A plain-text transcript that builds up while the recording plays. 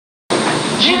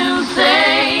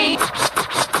juicy.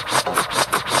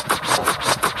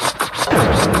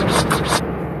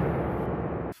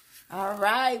 All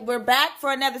right, we're back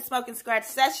for another Smoke and Scratch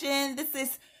session. This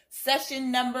is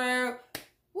session number,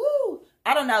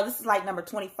 I don't know. This is like number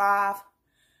 25.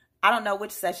 I don't know which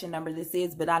session number this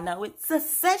is, but I know it's a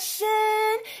session.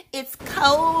 It's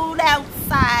cold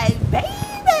outside, baby.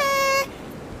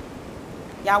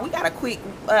 Y'all, we got a quick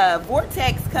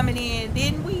vortex coming in,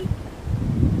 didn't we?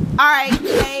 All right,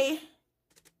 today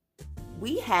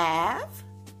we have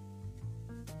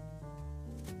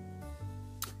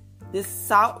this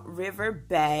Salt River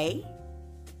Bay.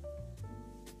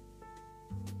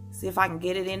 See if I can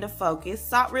get it into focus.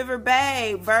 Salt River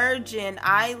Bay, Virgin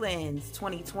Islands,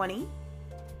 2020.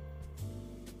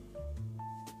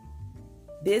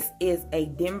 This is a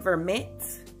Denver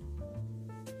Mint.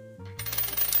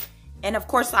 And of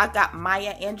course, I got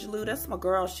Maya Angelou. That's my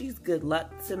girl. She's good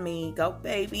luck to me. Go,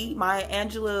 baby. Maya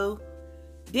Angelou,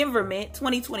 Denver Mint,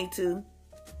 2022.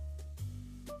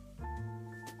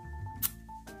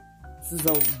 This is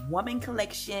a woman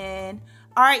collection.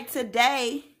 All right,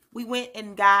 today we went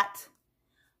and got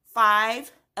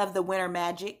 5 of the Winter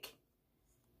Magic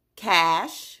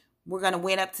cash. We're going to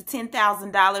win up to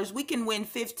 $10,000. We can win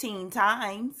 15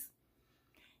 times.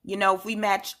 You know, if we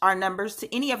match our numbers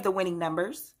to any of the winning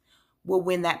numbers, we'll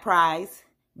win that prize.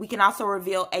 We can also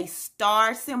reveal a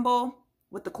star symbol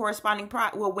with the corresponding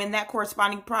prize. We'll win that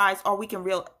corresponding prize, or we can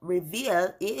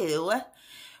reveal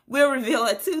We'll reveal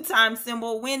a 2-time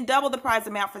symbol, win double the prize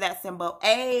amount for that symbol.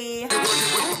 And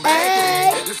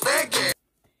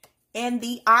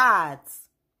the odds,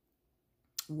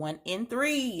 1 in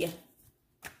 3.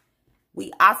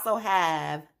 We also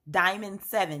have Diamond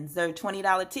 7s. They're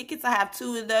 $20 tickets. I have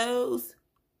 2 of those.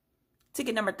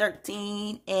 Ticket number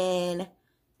 13 and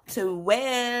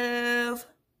 12.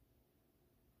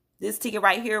 This ticket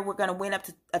right here, we're going to win up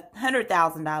to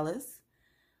 $100,000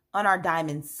 on our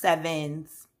Diamond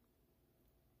 7s.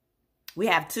 We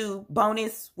have 2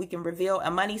 bonus. We can reveal a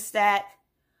money stack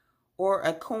or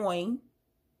a coin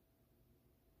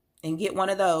and get one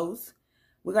of those.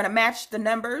 We're going to match the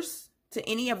numbers to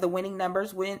any of the winning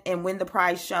numbers win the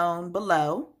prize shown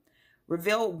below.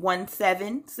 Reveal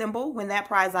 1-7 symbol, win that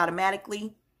prize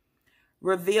automatically.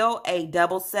 Reveal a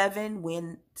double 7,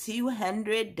 win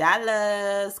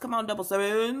 $200. Come on, double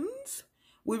 7s.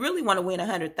 We really want to win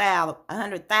 100,000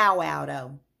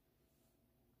 though.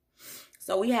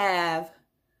 So we have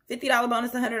 $50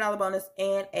 bonus, $100 bonus,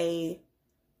 and a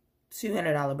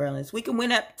 $200 bonus. We can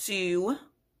win up to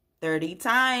 30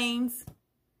 times.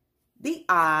 The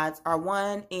odds are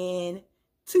 1 in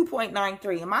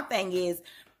 2.93. And my thing is,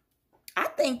 I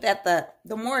think that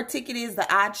the more a ticket is,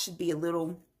 the odds should be a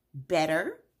little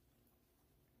better.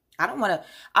 I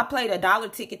played a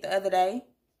 $1 ticket the other day,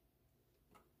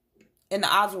 and the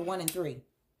odds were 1 in 3.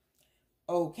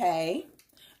 Okay.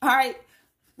 All right.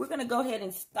 We're going to go ahead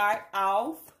and start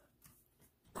off.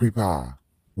 Prepare.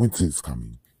 Winter is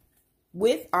coming.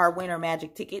 With our Winter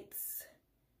Magic tickets.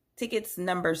 Tickets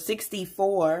number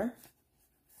 64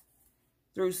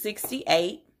 through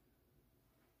 68.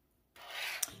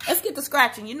 Let's get to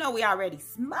scratching. You know we already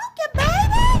smoking,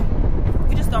 baby.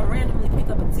 We just don't randomly pick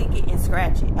up a ticket and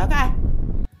scratch it. Okay?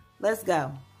 Let's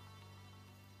go.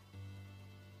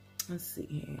 Let's see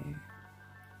here.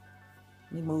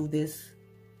 Let me move this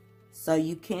so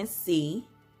you can see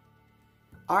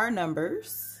our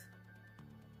numbers.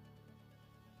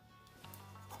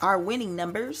 Our winning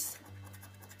numbers.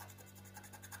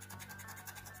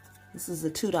 This is a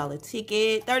 $2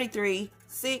 ticket. 33,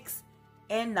 6,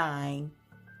 and 9.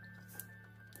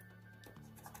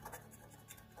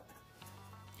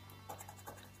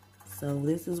 So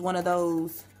this is one of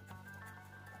those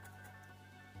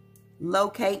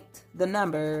locate the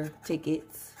number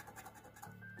tickets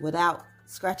without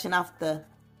scratching off the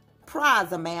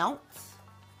prize amount.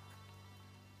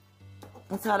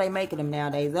 That's how they making them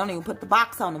nowadays. They don't even put the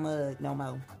box on the mug no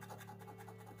more.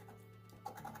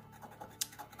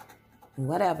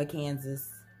 Whatever, Kansas.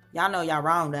 Y'all know y'all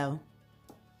wrong, though.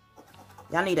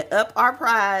 Y'all need to up our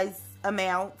prize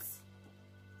amounts.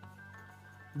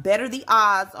 Better the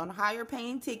odds on higher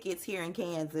paying tickets here in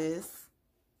Kansas.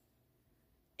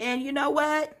 And you know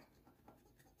what?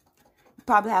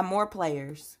 Probably have more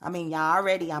players. I mean, y'all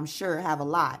already, I'm sure, have a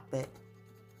lot, but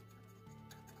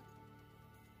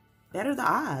better the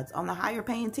odds on the higher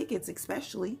paying tickets,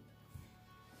 especially.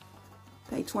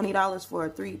 Pay $20 for a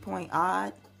 3-point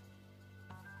odd.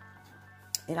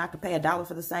 And I could pay $1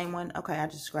 for the same one. Okay, I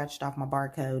just scratched off my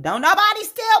barcode. Don't nobody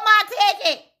steal my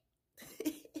ticket.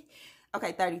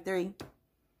 Okay, 33.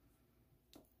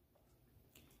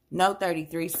 No,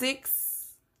 33. 6.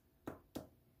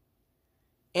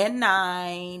 and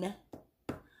 9.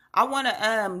 I want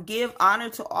to give honor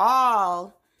to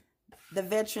all the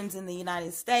veterans in the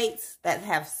United States that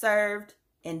have served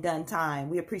and done time.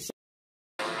 We appreciate.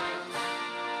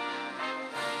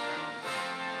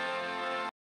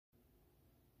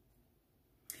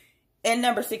 And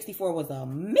number 64 was a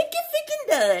Mickey freaking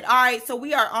dud. All right, so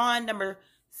we are on number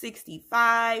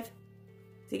 65.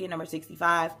 Ticket number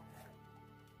 65.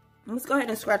 Let's go ahead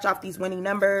and scratch off these winning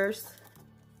numbers.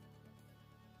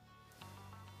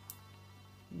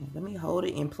 Let me hold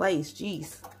it in place.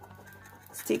 Jeez.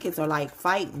 These tickets are like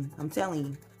fighting. I'm telling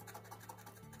you.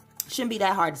 Shouldn't be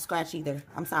that hard to scratch either.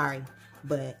 I'm sorry.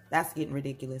 But that's getting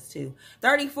ridiculous too.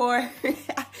 34,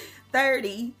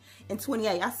 30, and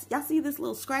 28. Y'all see this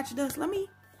little scratch dust? Let me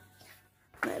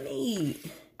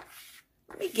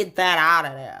get that out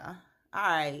of there. All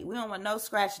right. We don't want no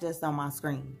scratch dust on my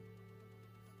screen.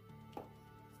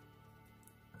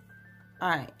 All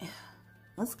right.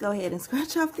 Let's go ahead and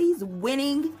scratch off these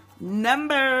winning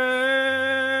numbers.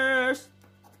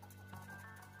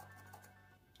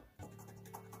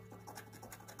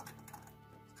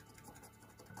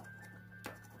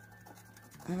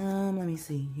 Let me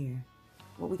see here.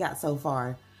 What we got so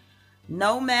far.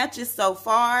 No matches so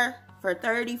far for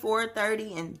 34,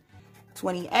 30, and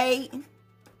 28.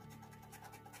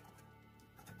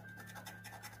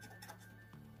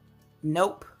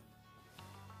 Nope.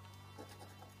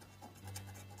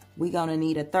 We're going to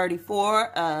need a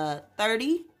 34,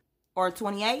 30, or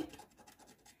 28.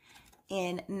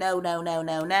 And no.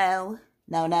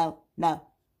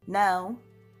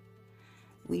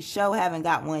 We sure haven't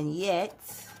got one yet.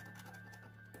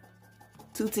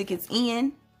 2 tickets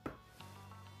in. I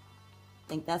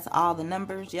think that's all the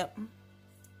numbers. Yep.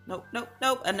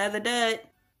 Nope. Another dud.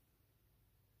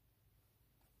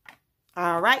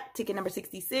 All right. Ticket number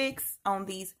 66 on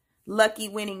these lucky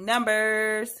winning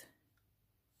numbers.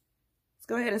 Let's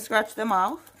go ahead and scratch them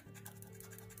off.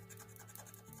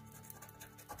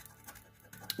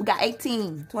 We got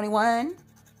 18, 21,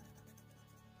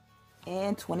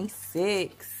 and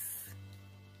 26.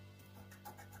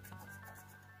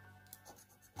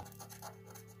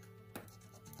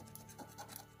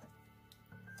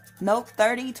 Nope,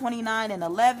 30, 29, and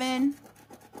 11.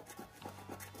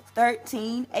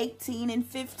 13, 18, and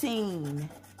 15.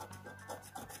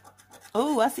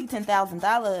 Ooh, I see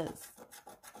 $10,000.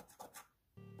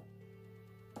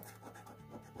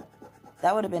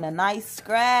 That would have been a nice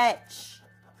scratch.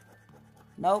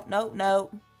 Nope.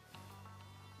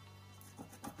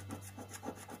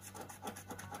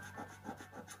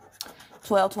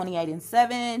 12, 28, and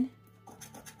 7.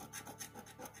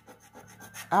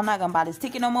 I'm not gonna buy this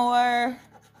ticket no more.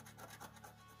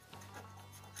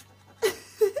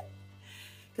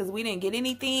 Because we didn't get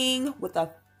anything with a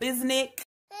Biznick.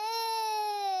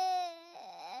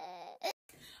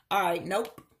 Alright,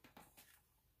 nope.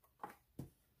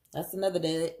 That's another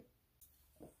dud.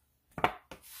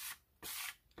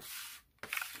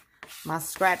 My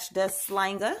scratch dust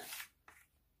slanger.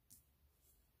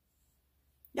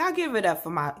 Y'all give it up for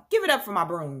my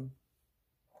broom.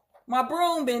 My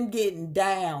broom been getting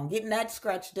down, getting that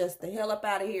scratch dust the hell up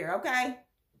out of here, okay?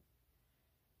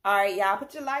 All right, y'all,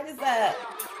 put your lighters up.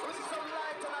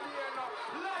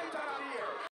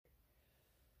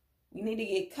 We need to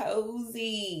get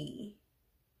cozy.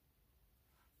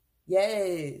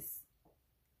 Yes.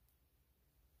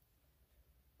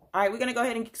 All right, we're going to go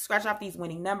ahead and scratch off these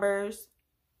winning numbers.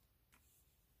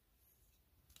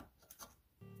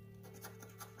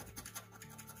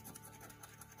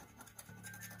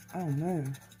 Oh,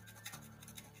 man.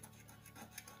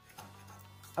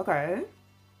 Okay.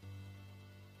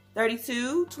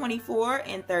 32, 24,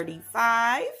 and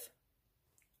 35.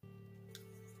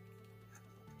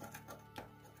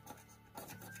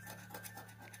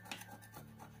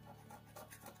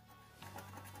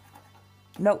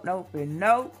 Nope, and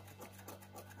nope.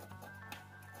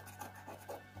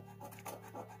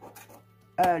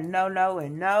 No,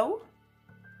 and no.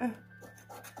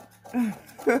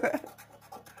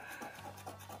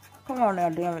 Come on now,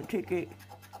 damn it, ticket.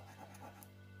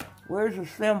 Where's the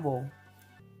symbol?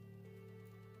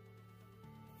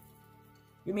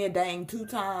 Give me a dang 2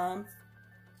 times.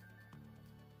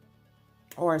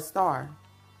 Or a star.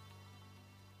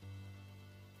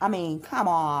 I mean, come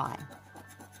on.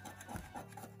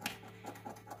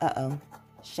 Uh-oh.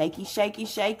 Shaky.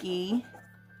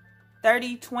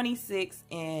 30, 26,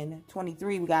 and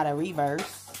 23. We got a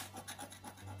reverse.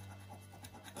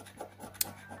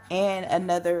 And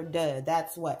another dud.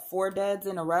 That's what? 4 duds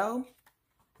in a row?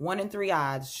 1 in 3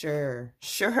 odds. Sure.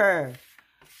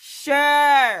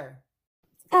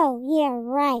 Oh, yeah,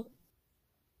 right.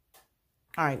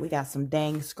 All right, we got some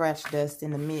dang scratch dust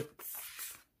in the mix.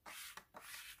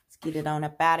 Let's get it on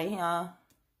up out of here.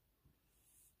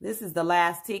 This is the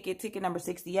last ticket, ticket number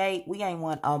 68. We ain't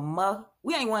won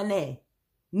we ain't won that.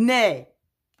 Nay.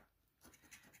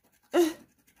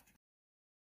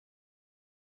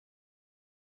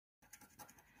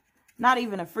 Not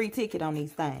even a free ticket on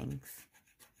these things.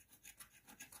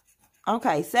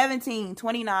 Okay, 17,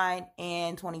 29,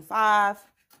 and 25.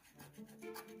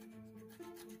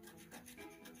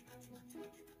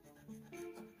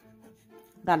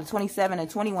 Got a 27, a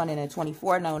 21, and a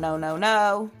 24. No, no, no,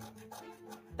 no.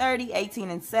 30, 18,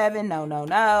 and 7. No, no,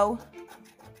 no.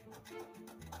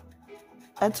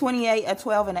 A 28, a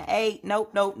 12, and an 8. Nope,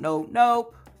 nope, nope,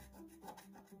 nope.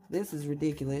 This is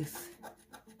ridiculous.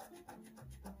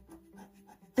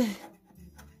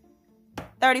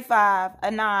 35,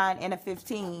 a 9, and a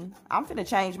 15. I'm finna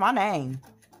change my name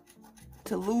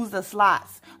to Loser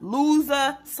Slots.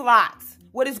 Loser Slots.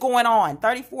 What is going on?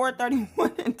 34,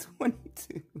 31, and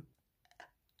 22.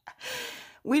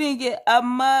 We didn't get a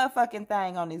motherfucking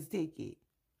thing on this ticket.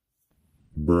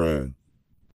 Bruh.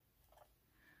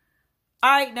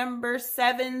 All right, number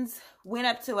 7s went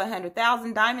up to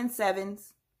 100,000. Diamond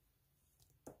 7s.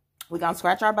 We're gonna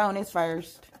scratch our bonus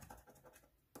first.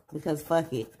 Because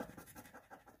fuck it.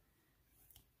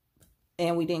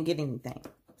 And we didn't get anything.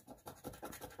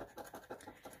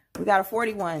 We got a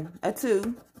 41, a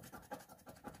 2,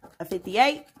 a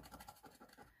 58,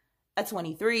 a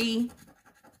 23,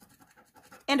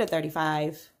 and a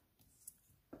 35.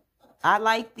 I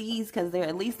like these because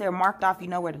at least they're marked off. You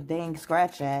know where the dang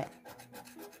scratch at.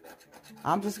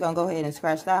 I'm just going to go ahead and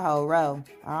scratch that whole row.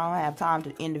 I don't have time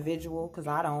to individual because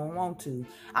I don't want to.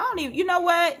 I don't even, you know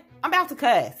what? I'm about to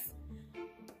cuss.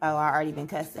 Oh, I already been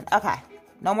cussing. Okay.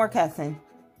 No more cussing.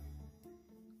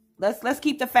 Let's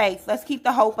keep the faith. Let's keep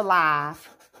the hope alive.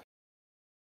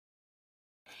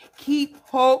 Keep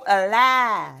hope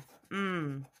alive.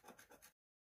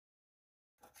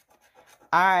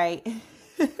 All right.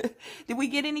 Did we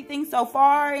get anything so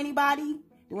far? Anybody?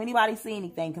 Do anybody see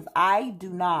anything? Because I do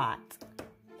not.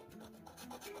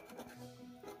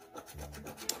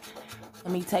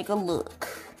 Let me take a look.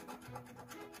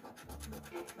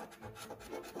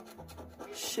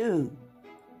 Shoot.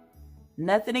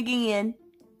 Nothing again.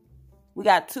 We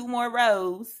got 2 more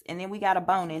rows. And then we got a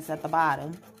bonus at the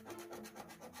bottom.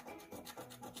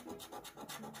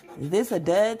 Is this a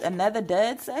dud? Another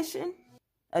dud session?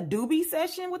 A doobie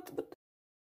session? What the...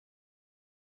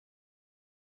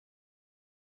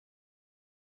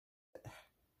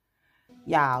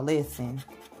 Y'all, listen.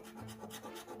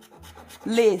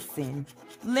 Listen.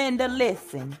 Linda,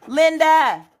 listen.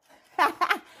 Linda!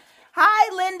 Hi,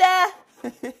 Linda!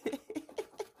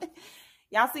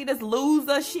 Y'all see this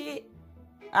loser shit?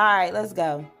 Alright, let's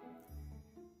go.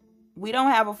 We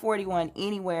don't have a 41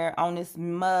 anywhere on this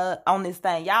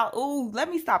thing. Y'all, ooh, let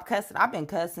me stop cussing. I've been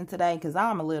cussing today because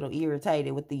I'm a little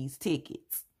irritated with these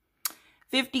tickets.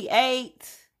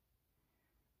 58.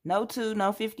 No 2,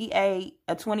 no 58.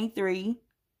 A 23.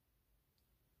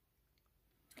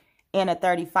 And a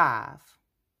 35.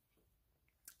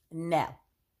 No.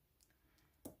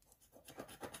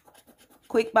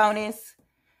 Quick bonus.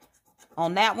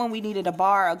 On that one, we needed a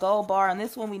bar, a gold bar. On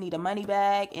this one, we need a money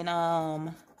bag and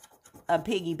a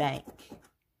piggy bank.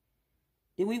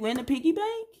 Did we win a piggy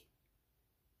bank?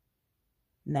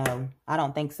 No, I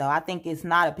don't think so. I think it's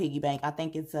not a piggy bank. I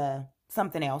think it's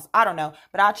something else. I don't know,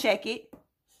 but I'll check it.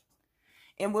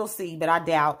 And we'll see, but I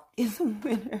doubt it's a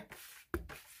winner.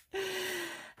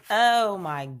 Oh,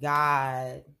 my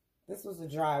God. This was a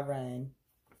dry run.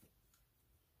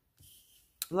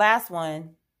 Last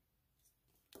one.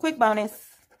 Quick bonus.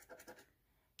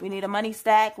 We need a money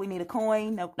stack. We need a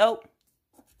coin. Nope, nope.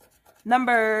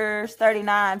 Numbers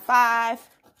 39, 5,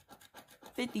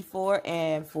 54,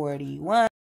 and 41.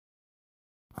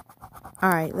 All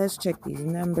right, let's check these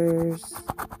numbers.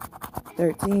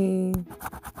 13,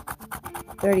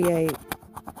 38,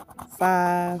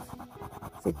 5,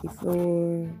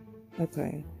 54.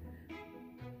 Okay.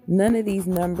 None of these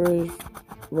numbers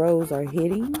rows are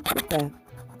hitting. What the?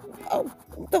 Oh,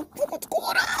 what's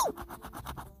going on?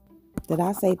 Did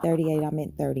I say 38? I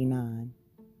meant 39.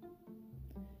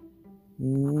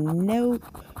 Nope.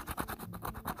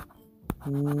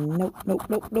 Nope, nope,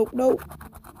 nope, nope, nope.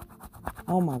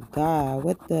 Oh my God,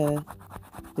 what the?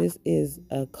 This is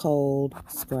a cold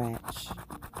scratch.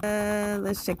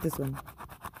 Let's check this one.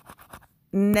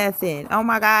 Nothing. Oh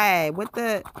my God, what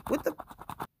the fuck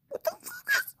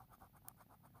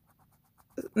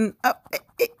is...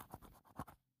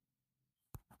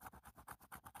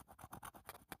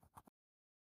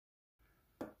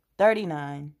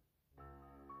 39.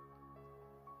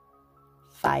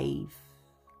 5,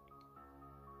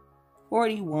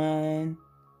 41,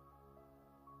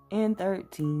 and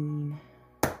 13.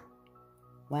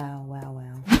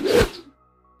 Wow.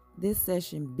 This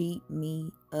session beat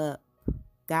me up.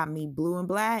 Got me blue and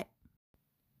black.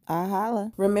 I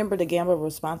holla. Remember to gamble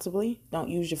responsibly. Don't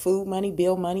use your food money,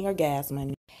 bill money, or gas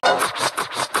money.